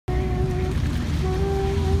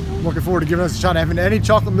looking forward to giving us a shot. I haven't had any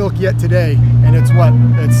chocolate milk yet today, and it's what?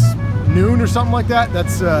 It's noon or something like that.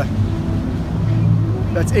 That's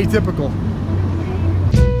atypical.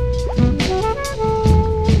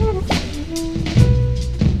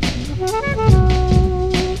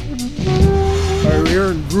 All right, we're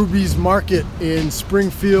here in Ruby's Market in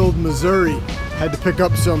Springfield, Missouri. Had to pick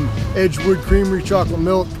up some Edgewood Creamery chocolate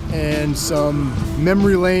milk and some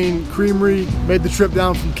Memory Lane Creamery. Made the trip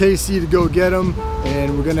down from KC to go get them,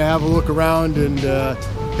 and we're gonna have a look around and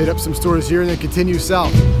hit up some stores here and then continue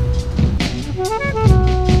south.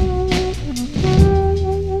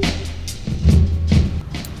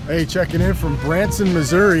 Hey, checking in from Branson,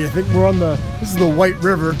 Missouri. I think we're on this is the White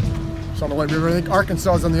River. It's on the White River. I think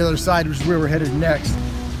Arkansas is on the other side, which is where we're headed next.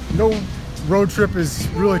 No road trip is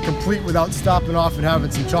really complete without stopping off and having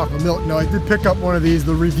some chocolate milk. No, I did pick up one of these.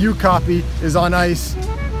 The review copy is on ice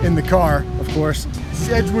in the car, of course. This is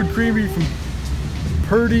Edgewood Creamery from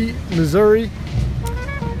Purdy, Missouri,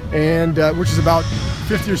 and which is about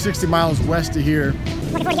 50 or 60 miles west of here.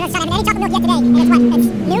 Looking forward to giving us a shot. I haven't had any chocolate milk yet today, and it's what? It's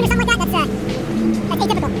noon or something like that? That's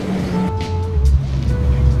atypical.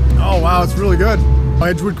 Oh wow, it's really good.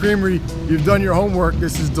 Edgewood Creamery, you've done your homework.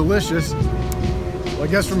 This is delicious. Well, I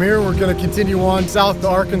guess from here we're going to continue on south to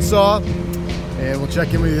Arkansas, and we'll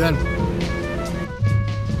check in with you then.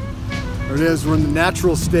 There it is. We're in the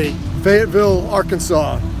natural state, Fayetteville,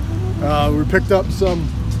 Arkansas. We picked up some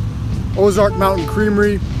Ozark Mountain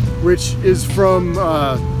Creamery, which is from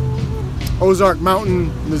Ozark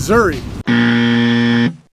Mountain, Missouri.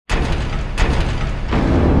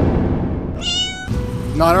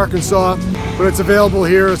 Not Arkansas, but it's available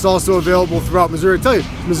here. It's also available throughout Missouri. I tell you,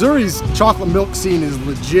 Missouri's chocolate milk scene is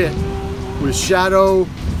legit. With Shatto,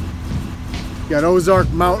 you got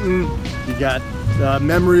Ozark Mountain, you got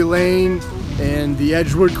Memory Lane, and the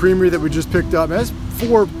Edgewood Creamery that we just picked up. That's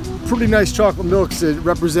 4 pretty nice chocolate milks that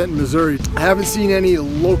represent Missouri. I haven't seen any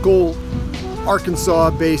local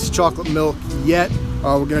Arkansas-based chocolate milk yet.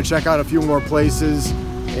 We're gonna check out a few more places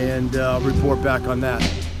and report back on that.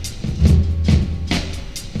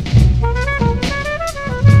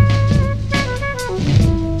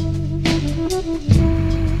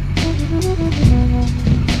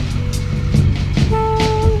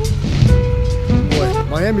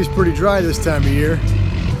 Miami's pretty dry this time of year.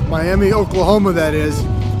 Miami, Oklahoma, that is.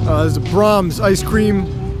 There's a Braum's ice cream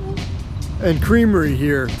and creamery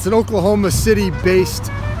here. It's an Oklahoma City-based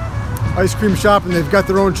ice cream shop, and they've got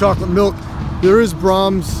their own chocolate milk. There is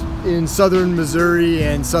Braum's in southern Missouri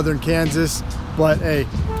and southern Kansas, but hey,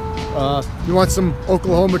 if you want some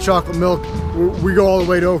Oklahoma chocolate milk, we go all the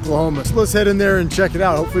way to Oklahoma. So let's head in there and check it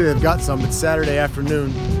out. Hopefully they've got some. It's Saturday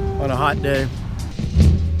afternoon on a hot day.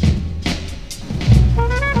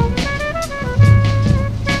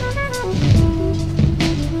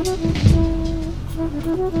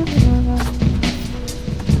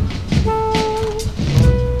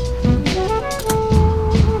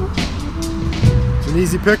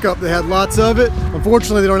 Easy pickup. They had lots of it.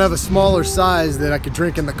 Unfortunately, they don't have a smaller size that I could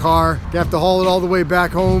drink in the car. You have to haul it all the way back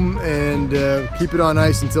home and keep it on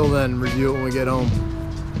ice until then. Review it when we get home.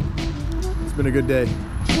 It's been a good day.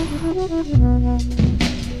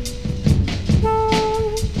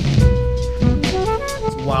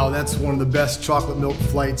 Wow, that's one of the best chocolate milk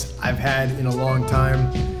flights I've had in a long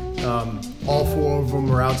time. All 4 of them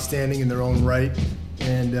are outstanding in their own right.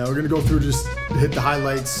 And we're gonna go through just hit the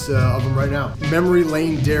highlights of them right now. Memory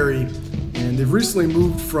Lane Dairy, and they've recently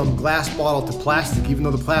moved from glass bottle to plastic. Even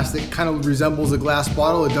though the plastic kind of resembles a glass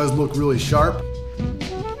bottle, it does look really sharp.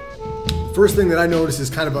 First thing that I notice is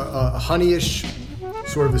kind of a honeyish,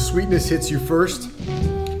 sort of the sweetness hits you first.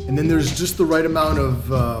 And then there's just the right amount of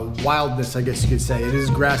wildness, I guess you could say. It is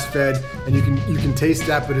grass-fed, and you can taste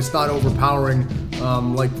that, but it's not overpowering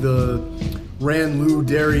like the Ranloo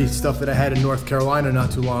dairy stuff that I had in North Carolina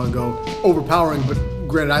not too long ago. Overpowering, but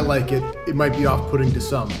granted, I like it. It might be off-putting to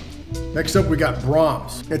some. Next up, we got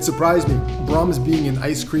Braum's. It surprised me. Braum's being an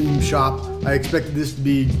ice cream shop, I expected this to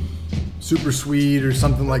be super sweet or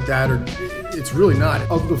something like that, or it's really not.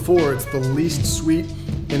 Of the 4, it's the least sweet,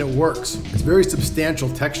 and it works. It's very substantial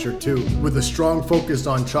texture too, with a strong focus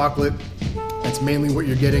on chocolate. That's mainly what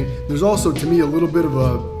you're getting. There's also, to me, a little bit of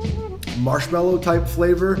a marshmallow type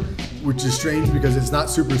flavor, which is strange because it's not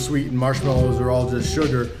super sweet and marshmallows are all just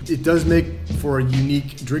sugar. It does make for a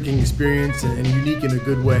unique drinking experience, and unique in a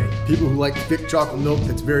good way. People who like thick chocolate milk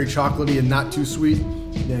that's very chocolatey and not too sweet,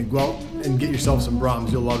 then go out and get yourself some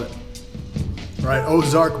Braum's, you'll love it. All right,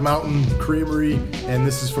 Ozark Mountain Creamery, and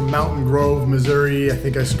this is from Mountain Grove, Missouri. I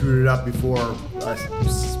think I screwed it up before,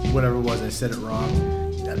 whatever it was, I said it wrong.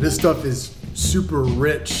 Yeah, this stuff is super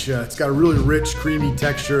rich. It's got a really rich, creamy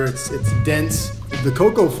texture. It's dense. The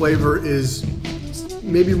cocoa flavor is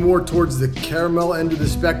maybe more towards the caramel end of the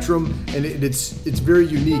spectrum, and it's very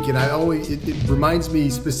unique. And it reminds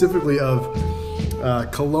me specifically of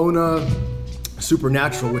Kelowna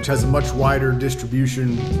Supernatural, which has a much wider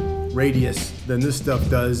distribution radius than this stuff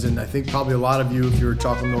does. And I think probably a lot of you, if you're a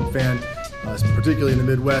chocolate milk fan, particularly in the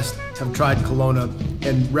Midwest, have tried Kelowna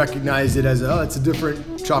and recognize it as it's a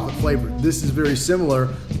different chocolate flavor. This is very similar,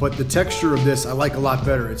 but the texture of this I like a lot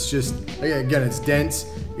better. It's just, again, it's dense,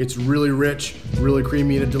 it's really rich, really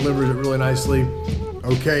creamy, and it delivers it really nicely.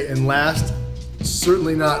 Okay, and last,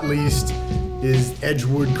 certainly not least, is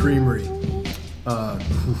Edgewood Creamery. I'm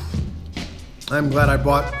glad I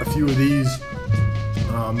bought a few of these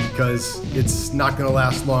because it's not gonna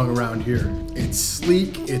last long around here. It's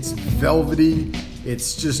sleek, it's velvety,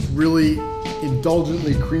 it's just really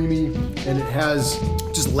indulgently creamy, and it has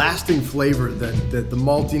just lasting flavor that the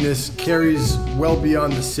maltiness carries well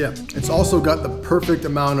beyond the sip. It's also got the perfect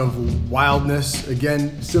amount of wildness,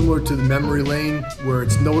 again, similar to the memory lane, where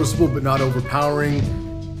it's noticeable but not overpowering.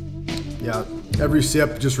 Yeah, every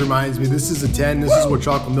sip just reminds me, this is a 10, this is what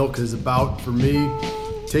chocolate milk is about for me.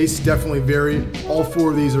 Tastes definitely vary. All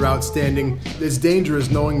 4 of these are outstanding. It's dangerous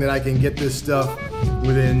knowing that I can get this stuff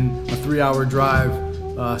within a 3-hour drive,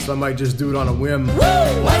 so I might just do it on a whim.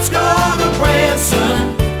 Let's go to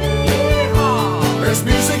Branson. There's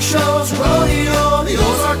music shows, rodeo, the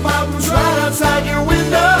Ozark Mountains right outside your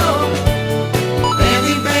window.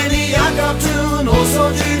 Bandy, I got to an old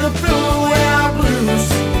soldier to fill away our blues.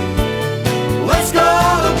 Let's go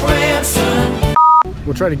to Branson.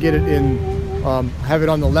 We'll try to get it in, have it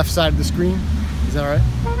on the left side of the screen. Is that all right?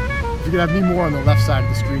 If you could have me more on the left side of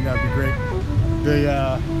the screen, that would be great.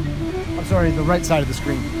 I'm sorry, the right side of the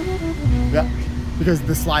screen. Yeah, because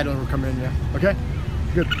the slide will come in, yeah. Okay,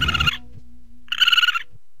 good.